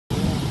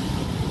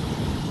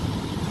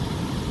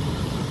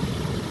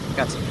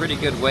Got some pretty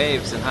good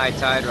waves and high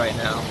tide right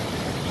now.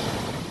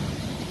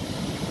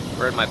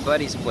 We're at my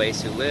buddy's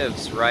place who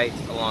lives right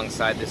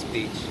alongside this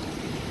beach.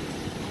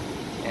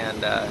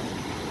 And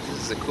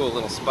this is a cool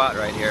little spot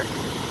right here.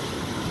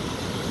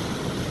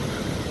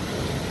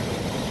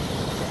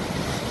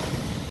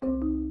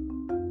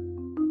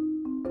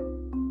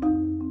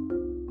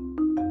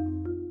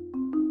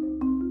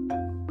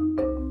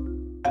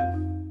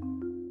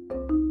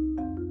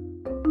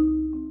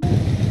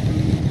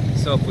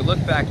 So if we look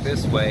back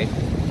this way,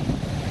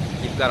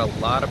 you've got a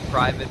lot of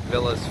private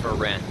villas for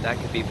rent. That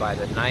could be by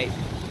the night,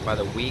 by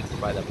the week,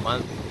 by the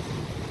month.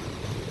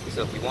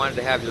 So if you wanted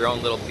to have your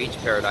own little beach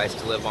paradise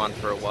to live on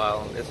for a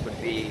while, this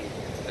would be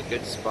a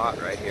good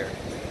spot right here.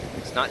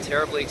 It's not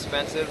terribly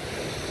expensive,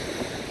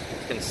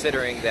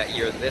 considering that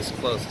you're this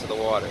close to the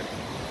water.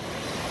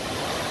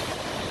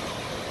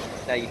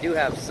 Now you do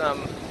have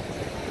some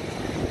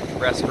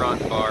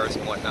restaurant, bars,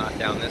 and whatnot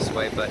down this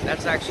way, but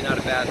that's actually not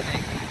a bad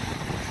thing.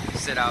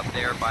 Sit out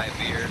there, buy a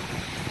beer,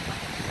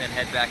 then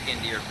head back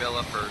into your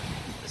villa for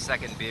the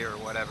second beer or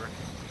whatever.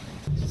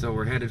 So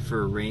we're headed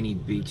for a rainy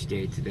beach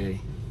day today,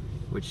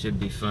 which should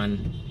be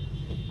fun.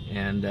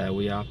 And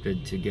we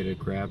opted to get a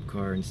grab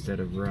car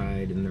instead of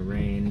ride in the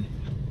rain.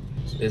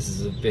 This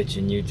is a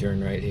bitchin'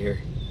 U-turn right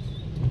here.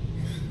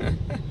 It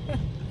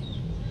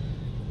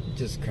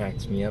just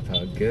cracks me up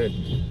how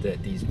good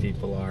that these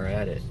people are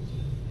at it.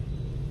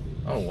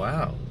 Oh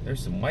wow,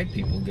 there's some white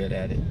people good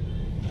at it.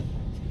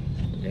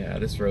 Yeah,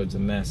 this road's a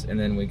mess. And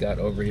then we got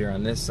over here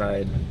on this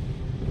side,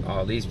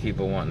 all these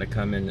people wanting to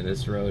come into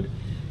this road.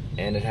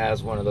 And it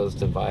has one of those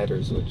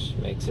dividers, which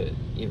makes it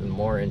even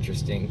more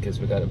interesting because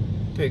we got a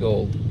big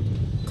old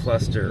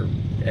cluster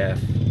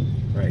F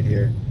right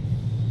here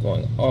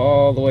going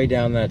all the way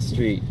down that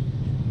street.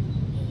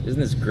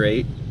 Isn't this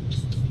great?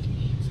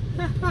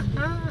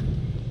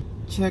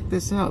 Check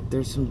this out,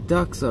 there's some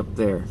ducks up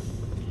there.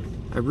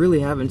 I really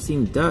haven't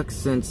seen ducks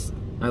since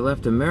I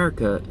left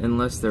America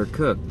unless they're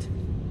cooked.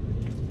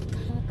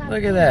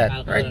 Look at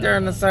that, right there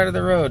on the side of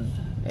the road.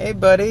 Hey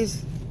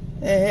buddies.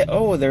 Hey,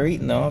 oh, they're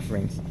eating the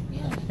offerings.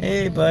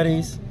 Hey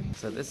buddies.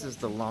 So this is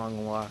the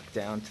long walk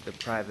down to the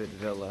private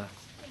villa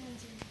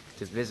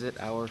to visit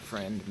our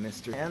friend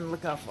Mr. And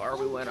look how far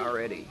we went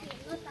already.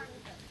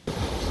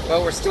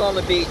 Well, we're still on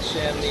the beach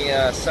and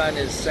the sun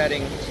is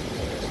setting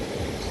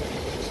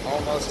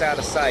almost out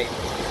of sight.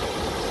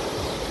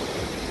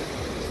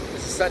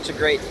 This is such a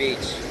great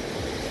beach.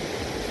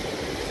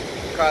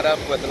 Caught up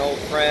with an old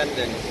friend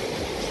and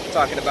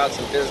talking about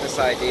some business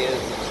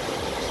ideas.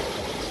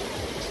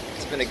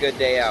 It's been a good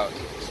day out.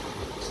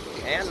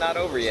 And not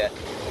over yet.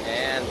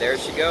 And there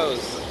she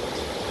goes.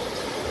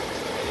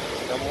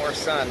 No more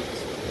sun.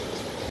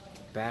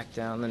 Back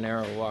down the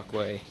narrow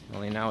walkway,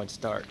 only now it's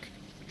dark.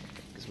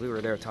 Because we were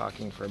there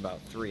talking for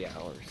about 3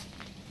 hours.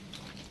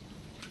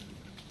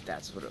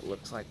 That's what it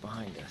looks like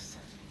behind us.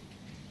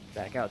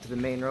 Back out to the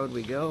main road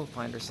we go,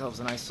 find ourselves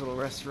a nice little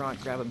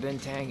restaurant, grab a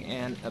bintang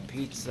and a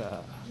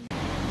pizza.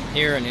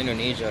 Here in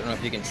Indonesia, I don't know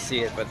if you can see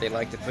it, but they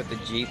like to put the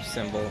Jeep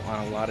symbol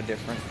on a lot of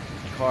different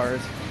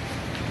cars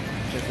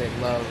because they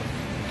love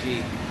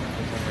Jeep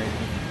for some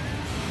reason.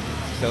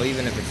 So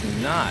even if it's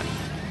not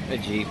a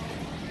Jeep,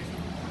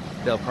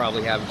 they'll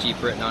probably have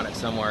Jeep written on it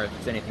somewhere if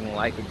it's anything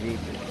like a Jeep,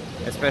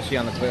 especially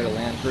on the Toyota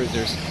Land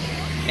Cruisers.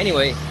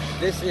 Anyway,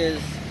 this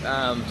is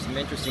some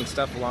interesting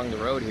stuff along the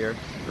road here.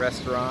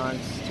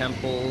 Restaurants,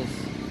 temples,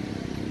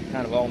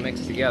 kind of all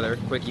mixed together,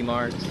 quickie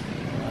marts.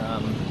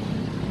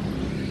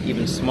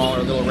 Even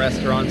smaller little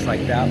restaurants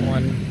like that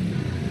one,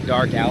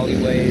 dark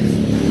alleyways.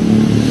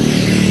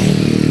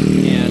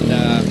 And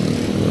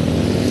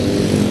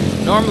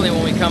normally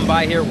when we come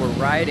by here, we're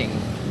riding,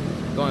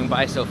 going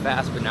by so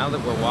fast, but now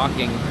that we're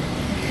walking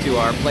to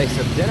our place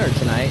of dinner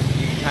tonight,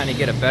 you can kind of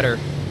get a better,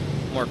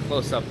 more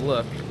close-up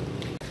look.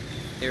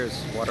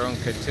 Here's Warung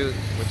Ketut,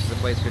 which is a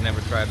place we've never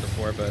tried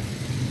before, but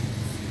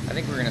I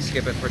think we're gonna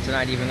skip it for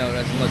tonight, even though it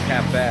doesn't look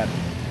half bad.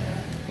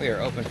 We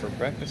are open for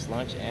breakfast,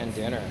 lunch, and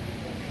dinner.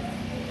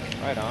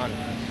 Right on.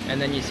 And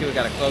then you see we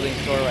got a clothing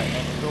store right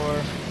next door.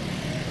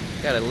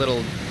 Got a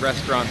little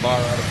restaurant bar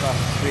right across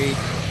the street.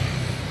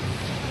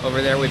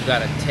 Over there we've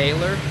got a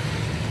tailor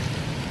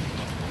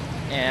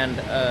and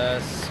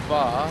a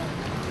spa,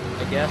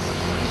 I guess,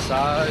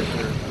 massage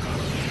or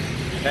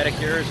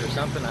pedicures or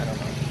something, I don't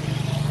know.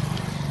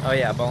 Oh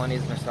yeah,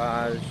 Balinese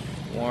massage,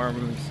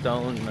 warm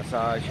stone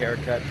massage,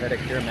 haircut,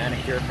 pedicure,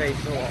 manicure,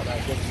 facial, all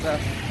that good stuff.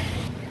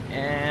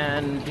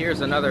 And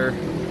here's another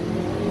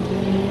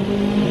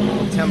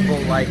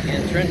temple-like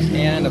entrance,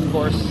 and of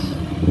course,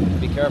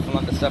 be careful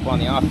not to step on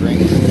the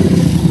offerings,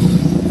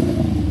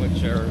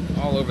 which are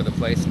all over the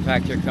place. In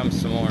fact, here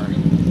comes some more.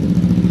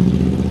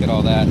 Look at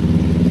all that.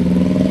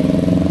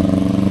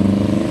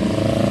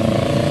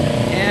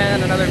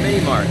 And another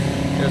mini-mart.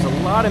 There's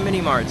a lot of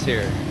mini-marts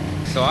here.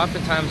 So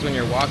oftentimes when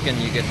you're walking,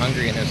 you get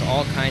hungry, and there's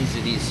all kinds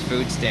of these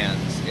food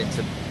stands. It's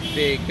a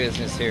big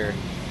business here.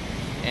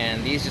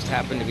 And these just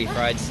happen to be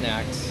fried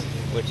snacks,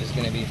 which is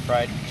going to be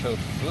fried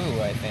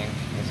tofu, I think,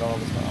 is all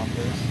this one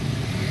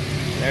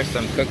offers. There's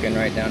some cooking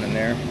right down in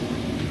there.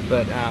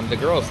 But the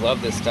girls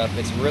love this stuff.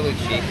 It's really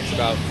cheap. It's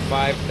about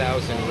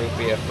 5,000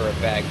 rupiah for a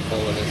bag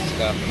full of this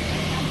stuff.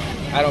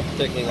 I don't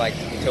particularly like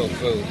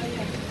tofu.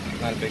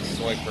 I'm not a big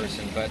soy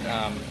person, but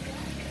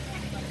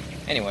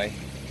anyway,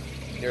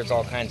 there's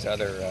all kinds of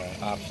other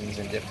options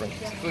in different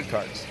food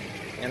carts.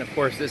 And of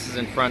course, this is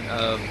in front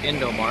of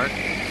Indomart,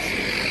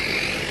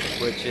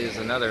 which is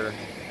another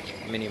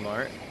mini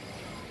mart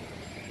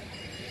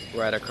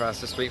right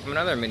across the street from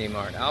another mini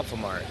mart, Alpha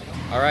Mart.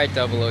 All right,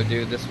 Double O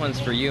dude, this one's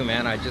for you,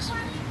 man.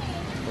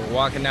 We're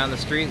walking down the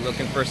street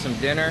looking for some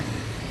dinner,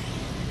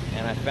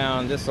 and I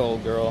found this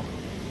old girl.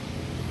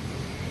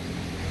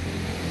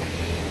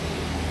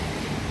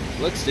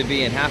 Looks to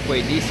be in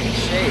halfway decent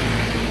shape.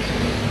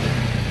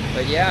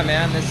 But yeah,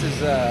 man, this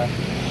is I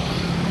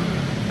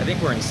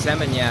think we're in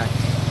Seminyak,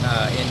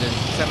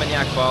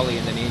 Seminyak, Bali,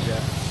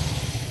 Indonesia,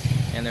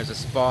 and there's a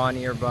spa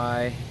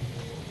nearby,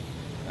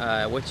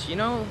 which, you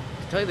know,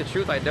 to tell you the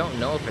truth, I don't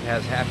know if it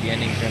has happy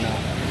endings or not.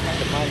 I'm trying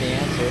to find the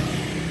answer.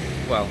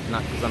 Well,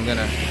 not because I'm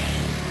gonna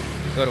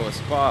go to a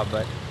spa,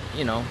 but,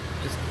 you know,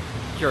 just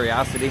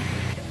curiosity.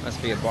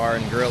 Must be a bar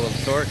and grill of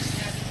sorts.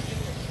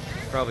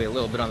 Probably a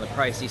little bit on the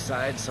pricey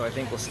side, so I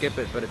think we'll skip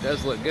it, but it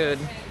does look good.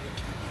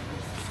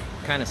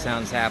 Kind of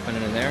sounds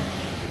happening in there.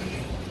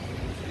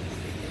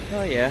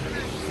 Oh yeah,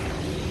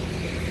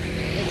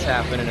 it's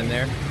happening in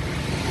there.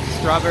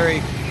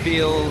 Strawberry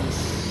Fields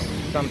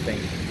something.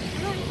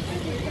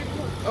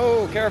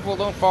 Oh, careful,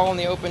 don't fall in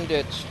the open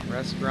ditch.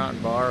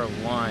 Restaurant, bar,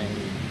 wine.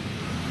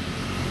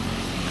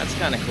 That's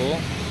kind of cool.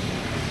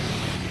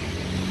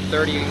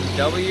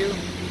 30W?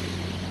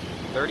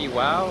 30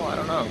 wow? I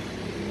don't know.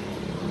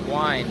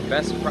 Wine,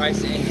 best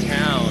price in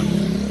town.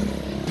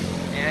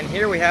 And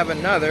here we have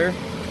another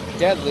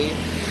deadly.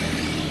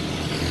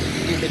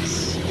 You could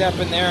step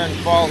in there and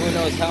fall who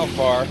knows how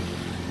far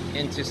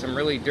into some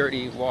really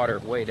dirty water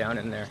way down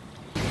in there.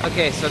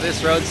 Okay, so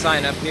this road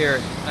sign up here,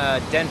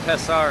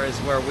 Denpasar is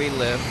where we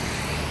live.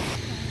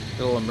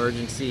 Little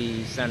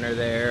emergency center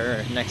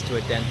there next to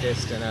a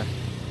dentist and a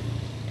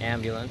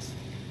ambulance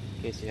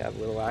in case you have a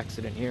little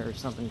accident here or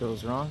something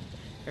goes wrong.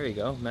 There you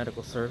go,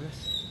 medical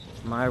service.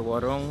 My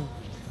Warung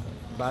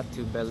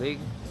Batu Belig.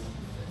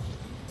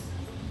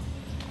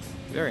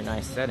 Very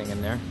nice setting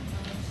in there.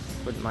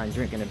 Wouldn't mind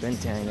drinking a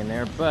bintang in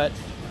there, but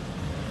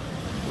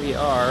we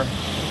are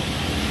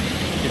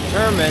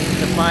determined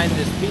to find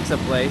this pizza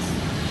place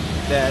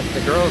that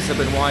the girls have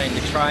been wanting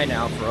to try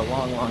now for a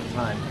long, long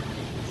time.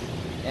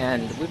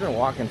 And we've been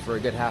walking for a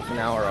good half an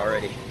hour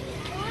already.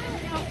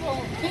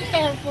 Be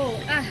careful.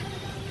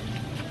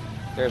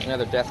 There's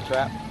another death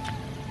trap.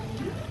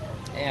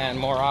 And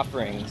more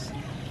offerings.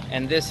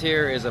 And this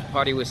here is a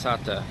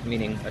pariwisata,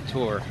 meaning a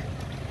tour,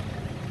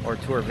 or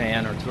tour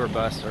van, or tour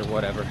bus, or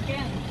whatever.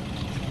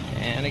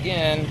 And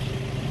again.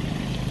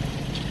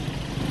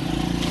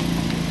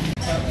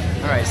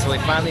 Alright, so we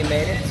finally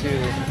made it to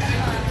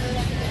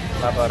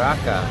La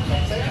Baraka,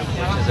 which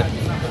is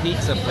a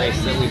pizza place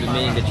that we've been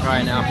meaning to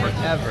try now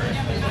forever.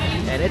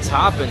 And it's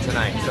hopping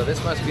tonight, so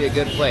this must be a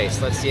good place.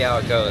 Let's see how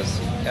it goes.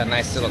 Got a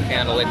nice little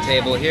candlelit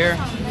table here.